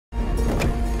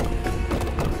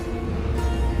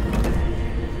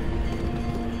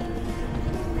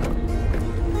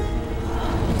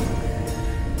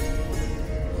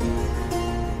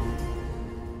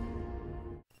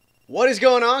What is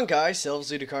going on, guys?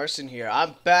 SelvsLeaderCarson here.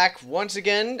 I'm back once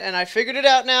again, and I figured it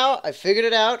out now.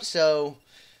 So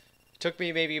it took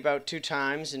me maybe about 2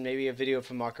 times and maybe a video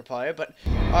from Markiplier, but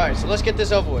alright, so let's get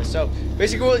this over with. So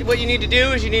basically what you need to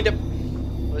do is you need to...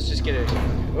 Let's just get it...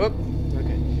 Whoop.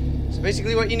 Okay. So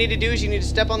basically what you need to do is you need to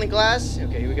step on the glass.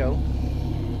 Okay, here we go.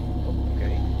 Oh,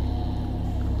 okay.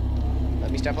 Let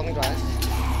me step on the glass.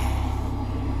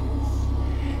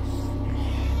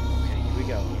 Okay, here we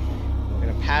go.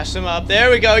 Pass him up. There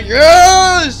we go.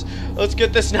 Yes! Let's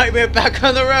get this nightmare back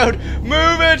on the road.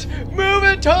 Move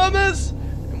it, Thomas!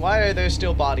 And why are there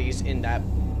still bodies in that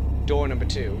door number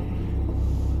 2?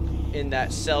 In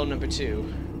that cell number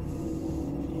 2?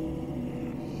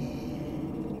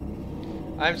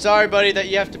 I'm sorry, buddy, that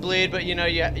you have to bleed, but you know,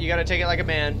 you gotta take it like a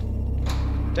man.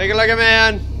 Take it like a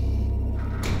man.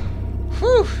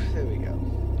 Whew. There we go.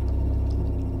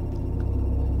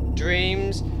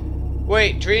 Dreams.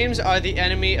 Wait, dreams are the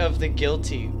enemy of the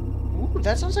guilty. Ooh,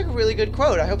 that sounds like a really good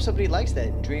quote. I hope somebody likes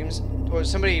that. Dreams, or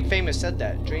somebody famous said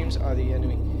that. Dreams are the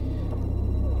enemy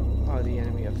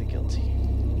of the guilty.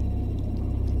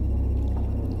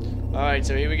 Alright,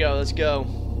 so here we go. Let's go.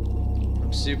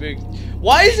 I'm super...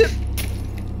 Why is it...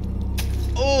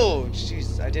 Oh,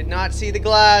 Jesus. I did not see the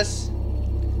glass.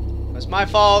 It was my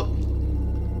fault.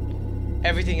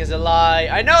 Everything is a lie.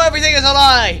 I know everything is a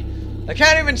lie. I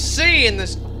can't even see in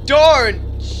this door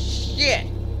and shit.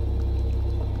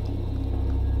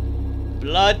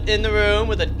 Blood in the room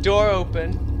with a door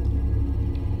open.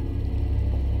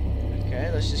 Okay,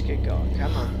 let's just get going.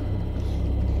 Come on.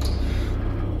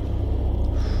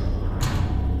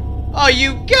 Oh,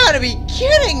 you gotta be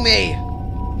kidding me!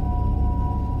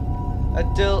 A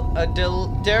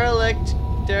derelict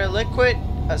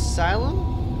asylum?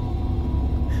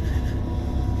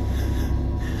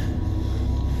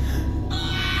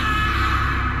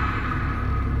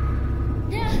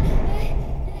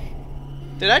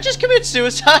 Did I just commit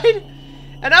suicide?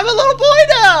 And I'm a little boy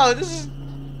now! This is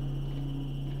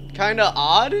kinda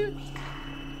odd.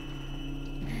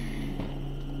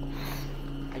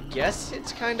 I guess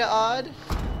it's kinda odd.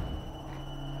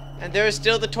 And there is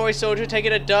still the toy soldier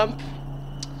taking a dump.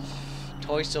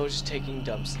 Toy soldiers taking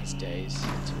dumps these days.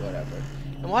 It's whatever.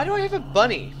 And why do I have a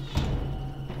bunny?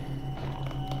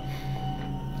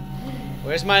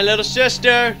 Where's my little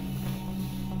sister?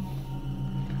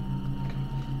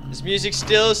 This music's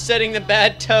still setting the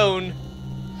bad tone.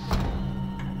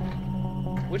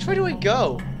 Which way do I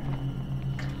go?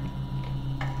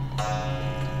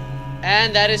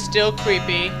 And that is still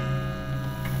creepy.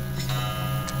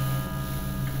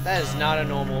 That is not a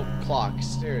normal clock,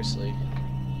 seriously.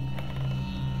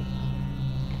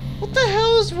 What the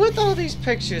hell is with all these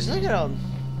pictures? Look at them.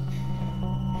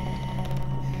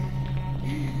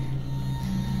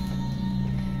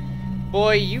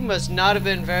 Boy, you must not have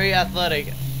been very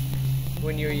athletic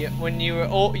when you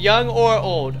were young or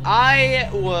old. I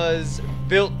was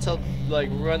built to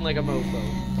like run like a mofo,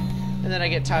 and then I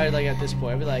get tired like at this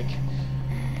point. I'd be like,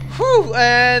 whew,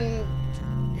 and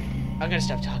I'm gonna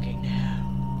stop talking now.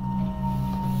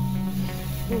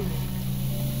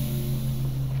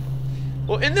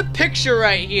 Well, in the picture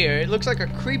right here, it looks like a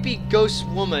creepy ghost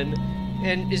woman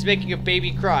and is making a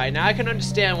baby cry. Now I can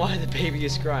understand why the baby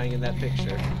is crying in that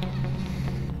picture.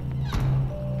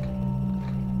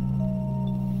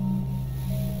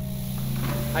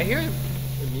 I hear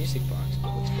the music box,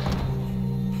 but let's go.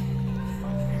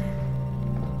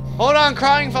 Hold on,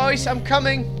 crying voice, I'm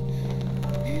coming.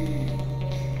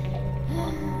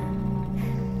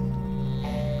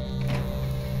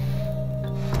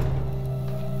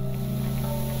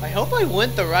 I hope I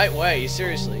went the right way,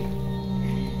 seriously.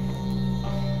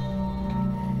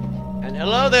 And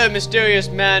hello there, mysterious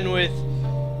man with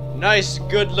nice,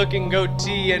 good-looking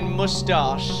goatee and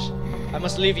mustache. I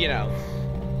must leave you now.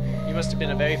 You must have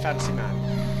been a very fancy man.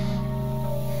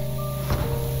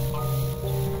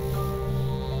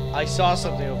 I saw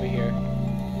something over here.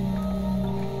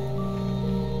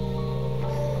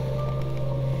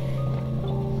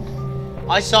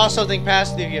 I saw something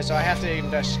pass through here, so I have to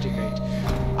investigate.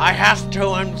 I have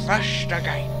to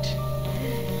investigate.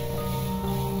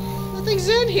 Nothing's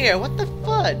in here. What the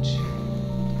fudge?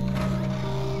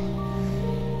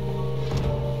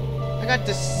 I got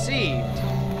deceived.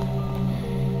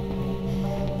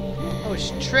 I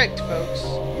was tricked, folks.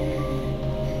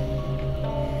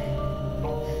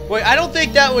 Wait, I don't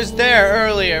think that was there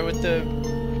earlier with the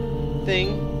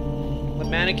thing. The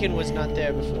mannequin was not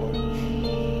there before.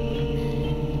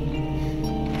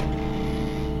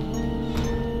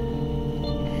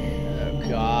 Oh,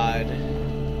 God.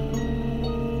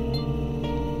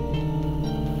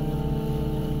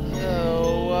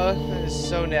 Oh, that is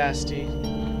so nasty.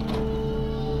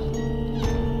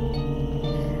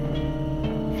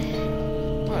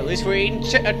 least we're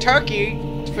eating a turkey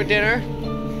for dinner.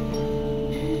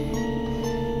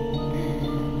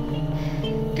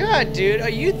 God, dude, are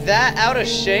you that out of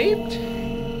shape?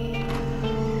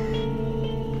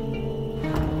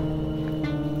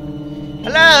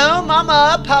 Hello,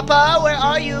 Mama, Papa, where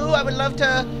are you? I would love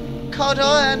to cuddle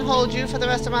and hold you for the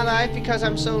rest of my life because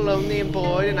I'm so lonely and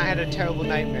bored and I had a terrible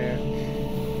nightmare.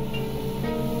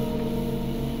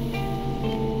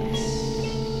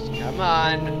 Come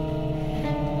on.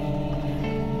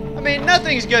 I mean,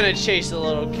 nothing's gonna chase a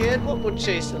little kid. What would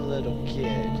chase a little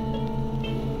kid?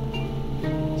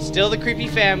 Still the creepy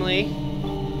family.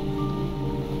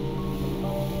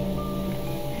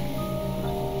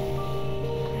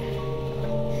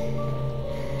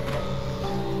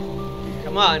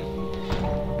 Come on.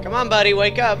 Come on, buddy,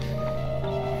 wake up.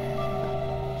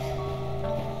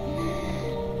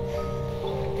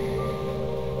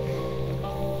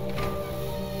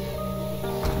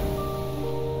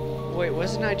 Wait,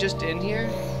 wasn't I just in here?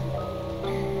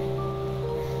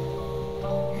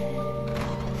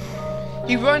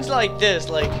 He runs like this,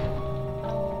 like...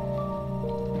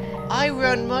 I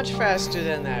run much faster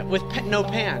than that, with no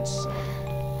pants.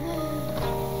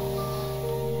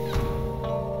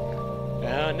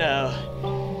 Oh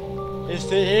no. It's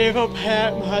the evil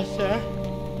pet monster.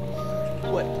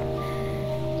 What?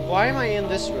 Why am I in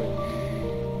this room?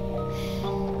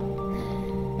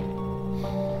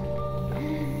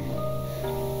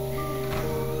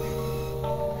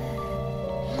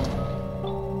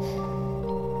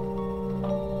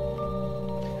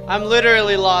 I'm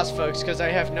literally lost, folks, because I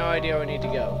have no idea where I need to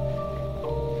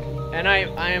go. And I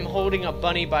am holding a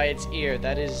bunny by its ear.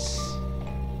 That is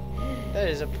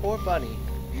a poor bunny.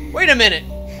 Wait a minute!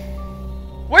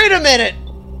 Wait a minute!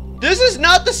 This is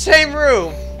not the same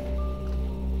room!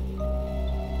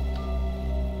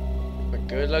 A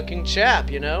good-looking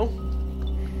chap, you know?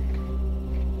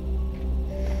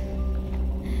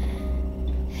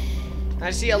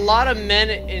 I see a lot of men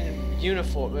in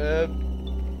uniform.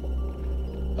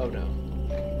 Oh no.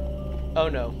 Oh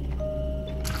no.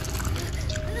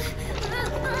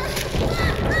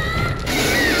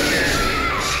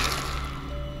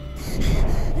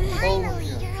 Finally,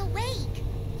 you're awake.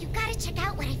 You gotta check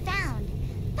out what I found.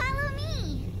 Follow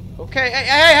me. Okay,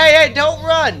 hey, don't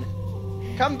run!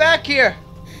 Come back here!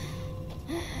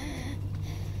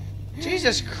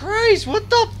 Jesus Christ, what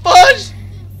the fudge?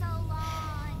 So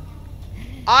long.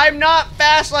 I'm not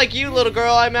fast like you, little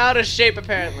girl. I'm out of shape,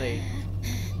 apparently.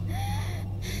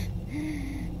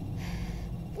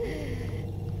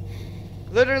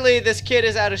 Literally, this kid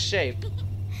is out of shape.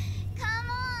 Come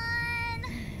on.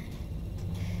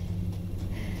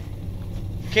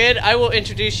 Kid, I will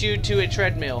introduce you to a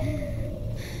treadmill.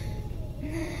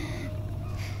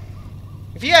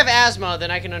 If you have asthma,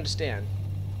 then I can understand.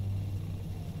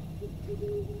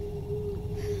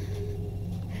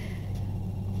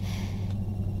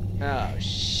 Oh,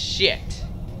 shit.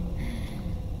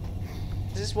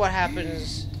 This is what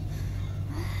happens.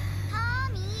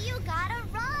 Tommy, you gotta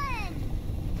run.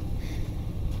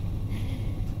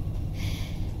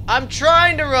 I'm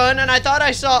trying to run, and I thought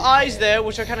I saw eyes there,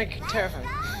 which are kind of terrifying.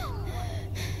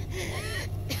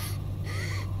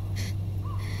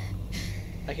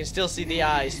 I can still see the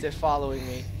eyes. They're following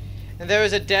me. And there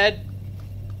is a dead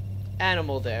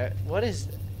animal there. What is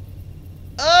it?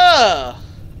 Ugh!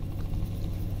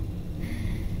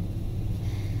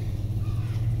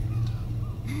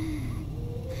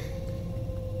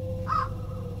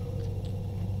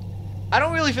 I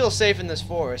don't really feel safe in this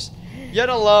forest. Yet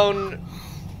alone...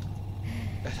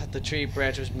 I thought the tree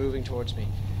branch was moving towards me.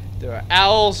 There are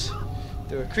owls.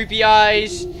 There are creepy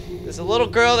eyes. There's a little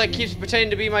girl that keeps pretending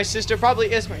to be my sister.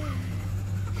 Probably is my...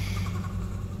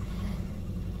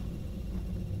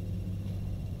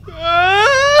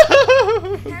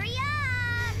 Hurry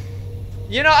up.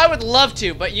 You know, I would love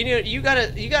to, but you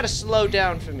gotta slow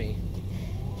down for me.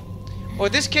 Or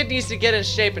this kid needs to get in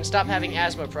shape and stop having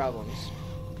asthma problems.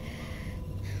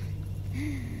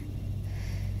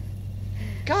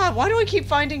 God, why do I keep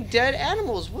finding dead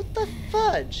animals? What the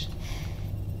fudge?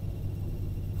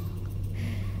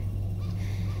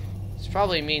 This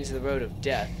probably means the road of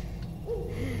death.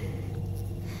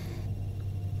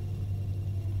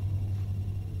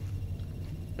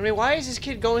 I mean, why is this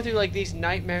kid going through like these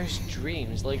nightmarish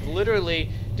dreams? Like literally,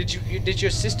 did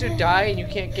your sister die and you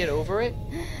can't get over it?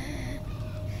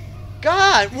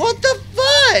 God, what the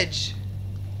fudge?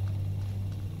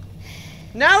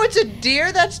 Now it's a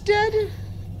deer that's dead?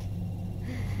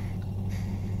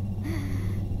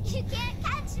 You can't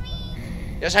catch me.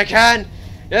 Yes, I can!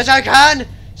 Yes, I can!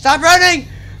 Stop running!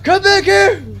 Come back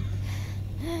here!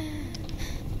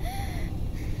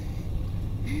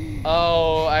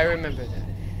 Oh, I remember that.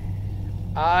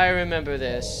 I remember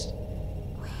this.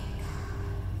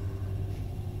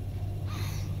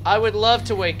 I would love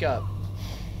to wake up.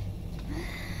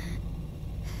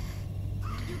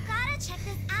 You gotta check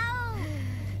this out.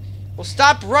 Well,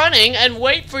 stop running and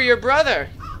wait for your brother.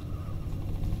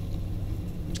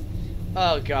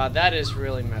 Oh god, that is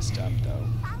really messed up though.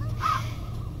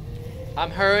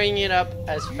 I'm hurrying it up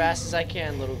as fast as I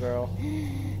can, little girl.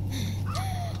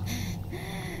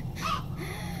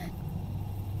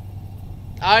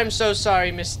 I'm so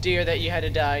sorry, Miss Deer, that you had to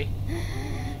die.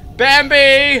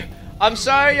 Bambi! I'm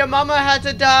sorry your mama had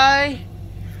to die.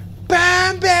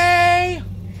 Bambi!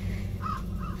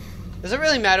 Does it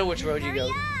really matter which road you go?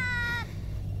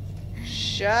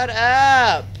 Shut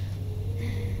up!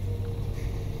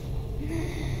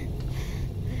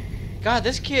 God,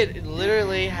 this kid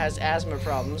literally has asthma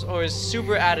problems or is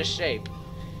super out of shape.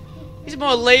 He's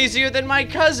more lazier than my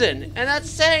cousin, and that's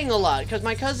saying a lot because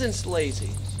my cousin's lazy.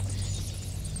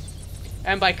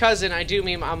 And by cousin, I do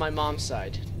mean on my mom's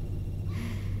side.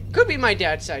 Could be my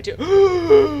dad's side too.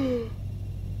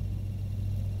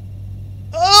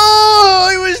 Oh,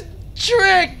 I was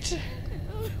tricked.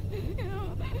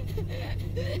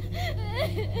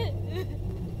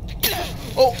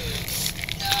 Oh.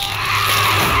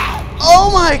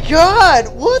 Oh my god,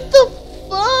 what the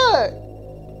fuck?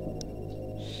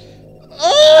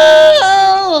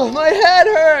 Oh, my head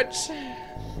hurts.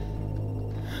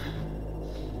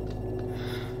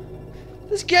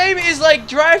 This game is like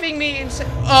driving me insane.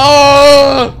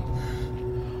 Oh!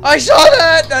 I saw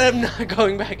that! And I'm not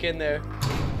going back in there.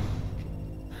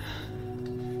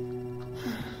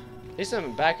 At least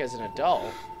I'm back as an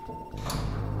adult.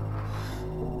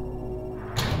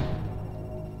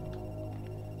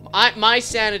 My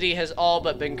sanity has all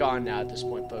but been gone now at this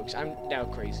point, folks. I'm now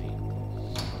crazy.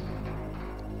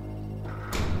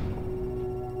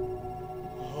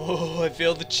 Oh, I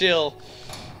feel the chill.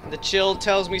 The chill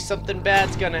tells me something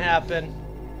bad's gonna happen.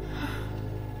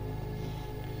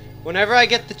 Whenever I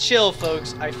get the chill,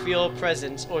 folks, I feel a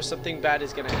presence or something bad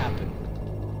is gonna happen.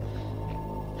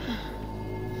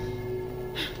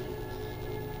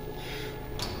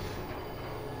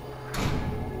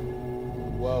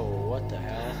 Whoa, what the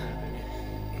hell?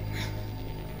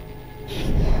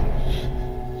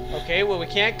 Okay, well we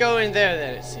can't go in there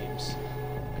then, it seems.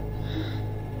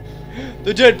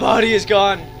 The dead body is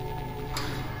gone!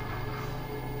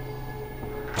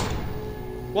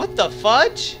 What the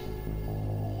fudge?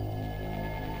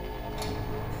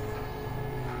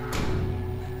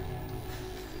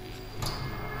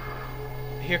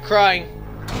 I hear crying.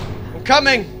 I'm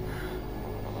coming!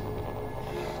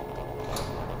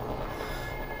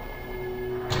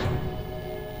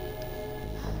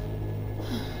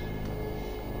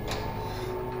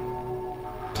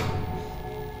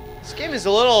 This game is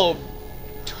a little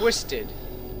twisted.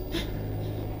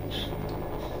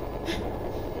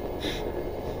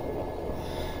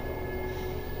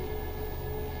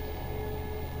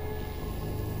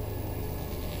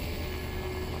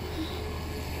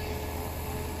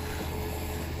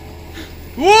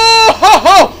 Whoa!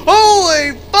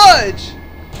 Holy fudge!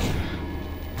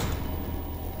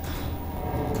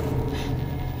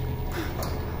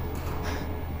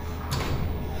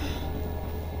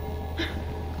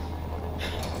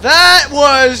 That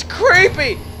was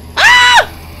creepy! Ah!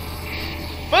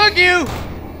 Fuck you!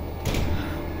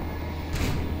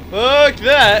 Fuck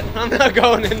that! I'm not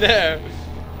going in there.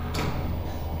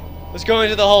 Let's go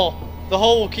into the hole. The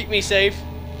hole will keep me safe.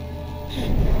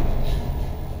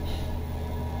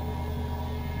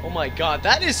 Oh my god,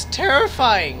 that is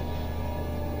terrifying!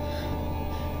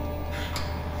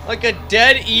 Like a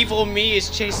dead evil me is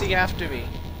chasing after me.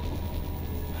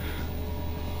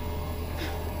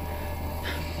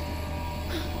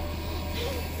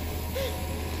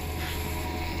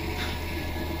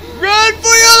 Run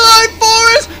for your life,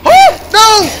 Forrest! Oh!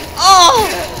 No! Oh!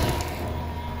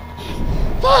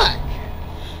 Fuck!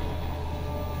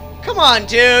 Come on,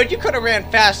 dude. You could have ran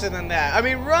faster than that. I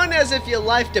mean, run as if your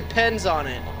life depends on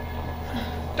it.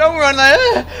 Don't run like...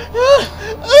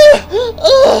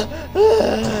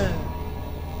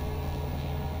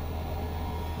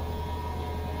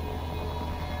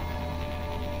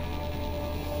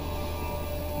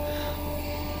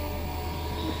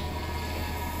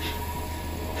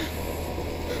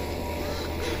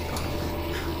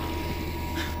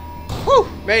 Whew!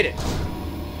 Made it.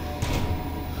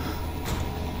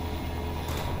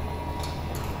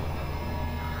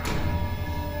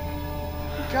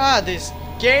 God, this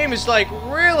game is like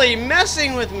really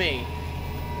messing with me.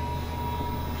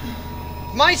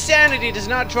 My sanity does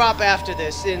not drop after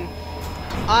this, and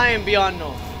I am beyond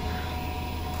normal.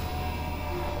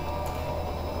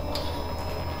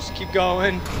 Keep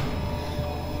going.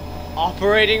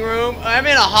 Operating room? I'm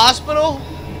in a hospital?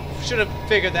 Should have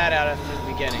figured that out from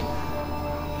the beginning.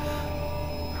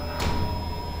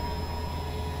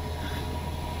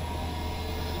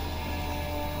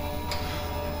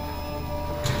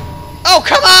 Oh,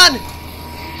 come on!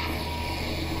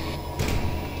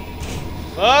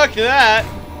 Fuck that.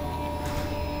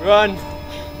 Run.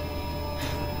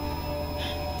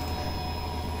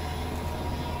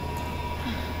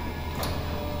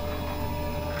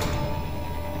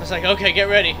 I was like, okay, get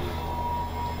ready.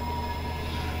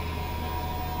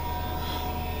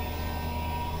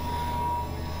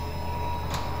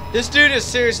 This dude is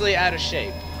seriously out of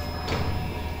shape.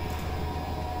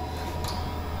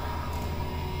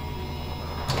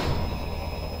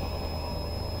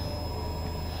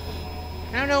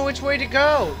 I don't know which way to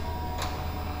go.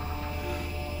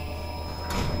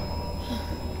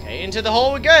 Okay, into the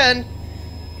hole again.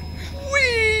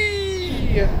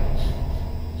 Whee!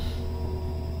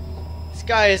 This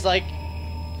guy is like,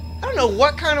 I don't know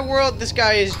what kind of world this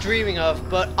guy is dreaming of,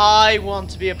 but I want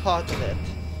to be a part of it.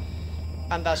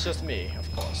 And that's just me,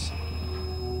 of course.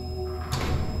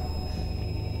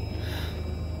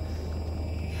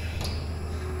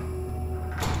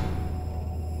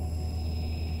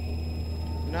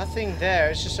 Nothing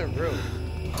there, it's just a room.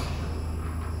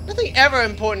 Nothing ever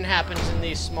important happens in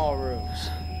these small rooms.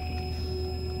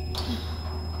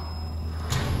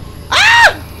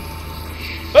 Ah!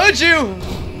 Heard you!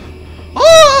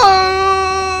 Oh!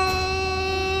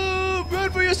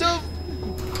 Run for yourself!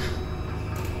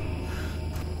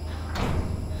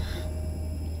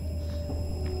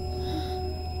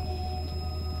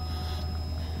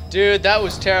 Dude, that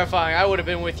was terrifying. I would have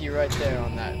been with you right there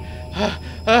on that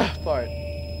part.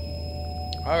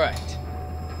 Alright.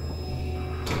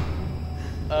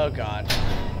 Oh god.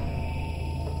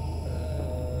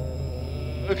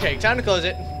 Okay, time to close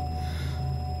it.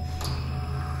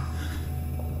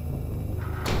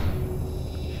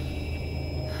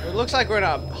 It looks like we're in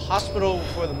a hospital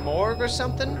for the morgue or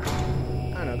something.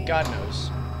 I don't know, God knows.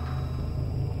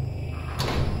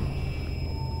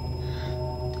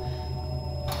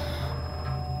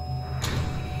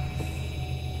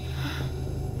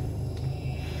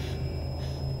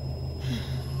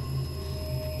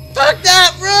 Fuck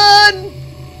that! Run!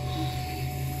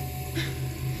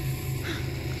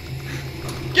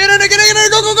 Get in there! Get in there!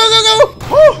 Go! Go! Go! Go! Go!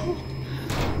 Woo!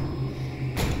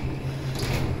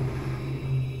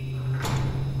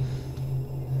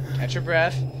 Catch your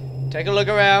breath. Take a look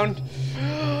around.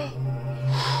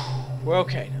 We're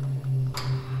okay now.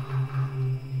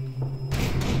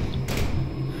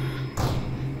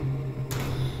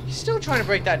 He's still trying to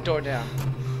break that door down.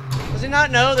 Does he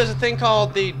not know there's a thing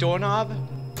called the doorknob?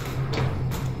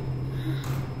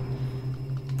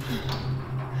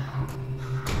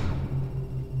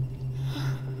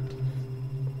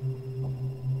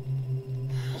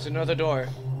 There's another door.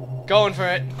 Going for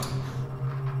it.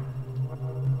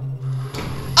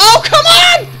 Oh, come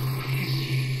on!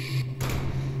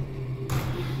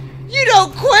 You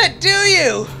don't quit, do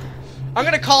you? I'm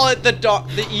gonna call it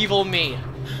the evil me.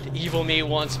 The evil me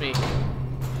wants me.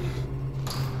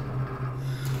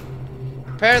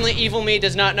 Apparently, evil me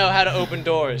does not know how to open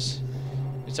doors.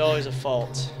 It's always a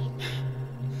fault.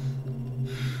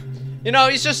 You know,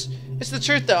 it's the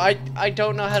truth though. I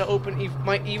don't know how to open,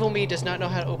 my evil me does not know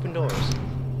how to open doors.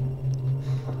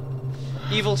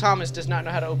 Evil Thomas does not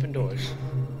know how to open doors.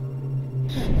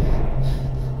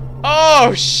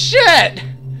 Oh shit!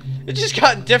 It just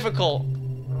got difficult.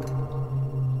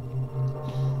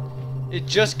 It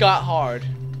just got hard.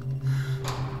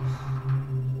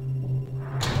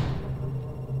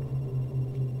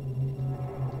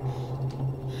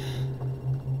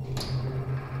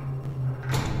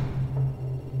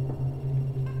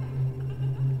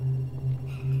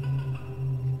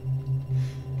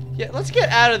 Yeah, let's get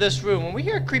out of this room. When we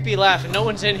hear a creepy laugh and no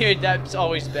one's in here, that's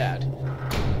always bad.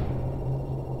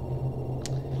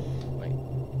 Wait.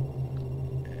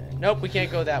 Nope, we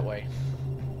can't go that way.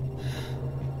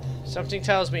 Something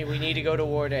tells me we need to go to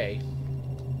Ward A.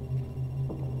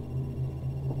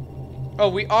 Oh,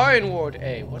 we are in Ward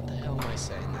A. What the hell am I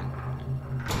saying then?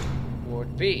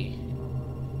 Ward B.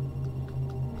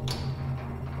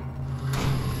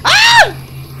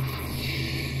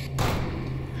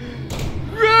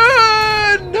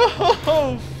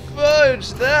 No,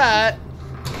 fudge that.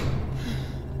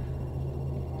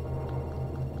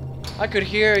 I could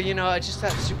hear, you know, just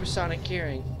that supersonic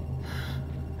hearing.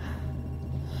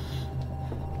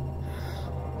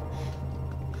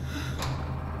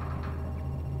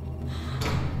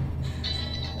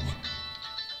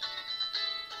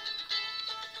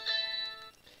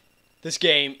 This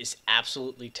game is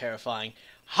absolutely terrifying.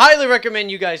 Highly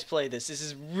recommend you guys play this. This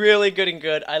is really good and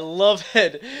good. I love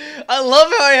it. I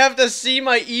love how I have to see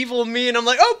my evil me and I'm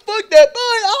like, oh, fuck that boy.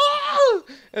 Ah!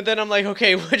 And then I'm like,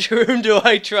 okay, which room do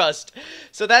I trust?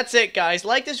 So that's it, guys.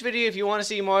 Like this video if you want to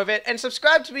see more of it, and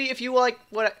subscribe to me if you like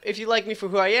me for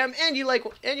who I am, and you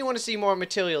want to see more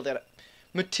material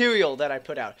that I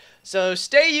put out. So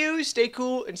stay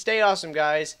cool, and stay awesome,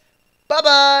 guys.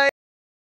 Bye-bye.